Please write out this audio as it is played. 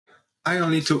I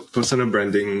only took personal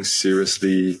branding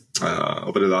seriously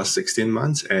over the last 16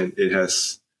 months, and it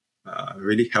has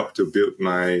really helped to build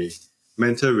my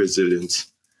mental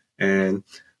resilience. And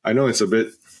I know it's a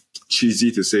bit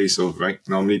cheesy to say so, right?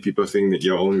 Normally people think that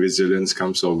your own resilience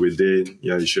comes from within.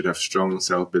 Yeah, you should have strong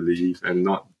self-belief and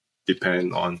not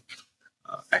depend on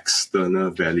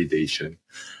external validation.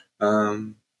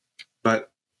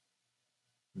 But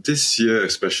this year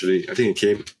especially, I think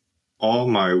all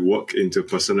my work into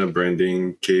personal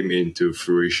branding came into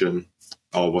fruition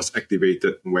or was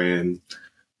activated when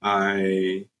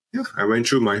I went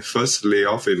through my first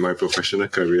layoff in my professional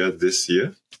career this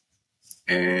year.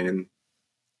 And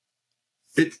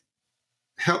it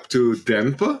helped to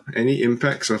damper any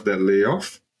impacts of that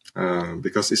layoff,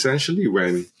 because essentially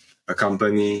when a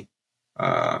company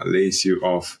lays you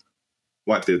off,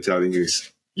 what they're telling you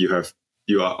is you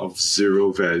are of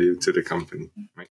zero value to the company, right?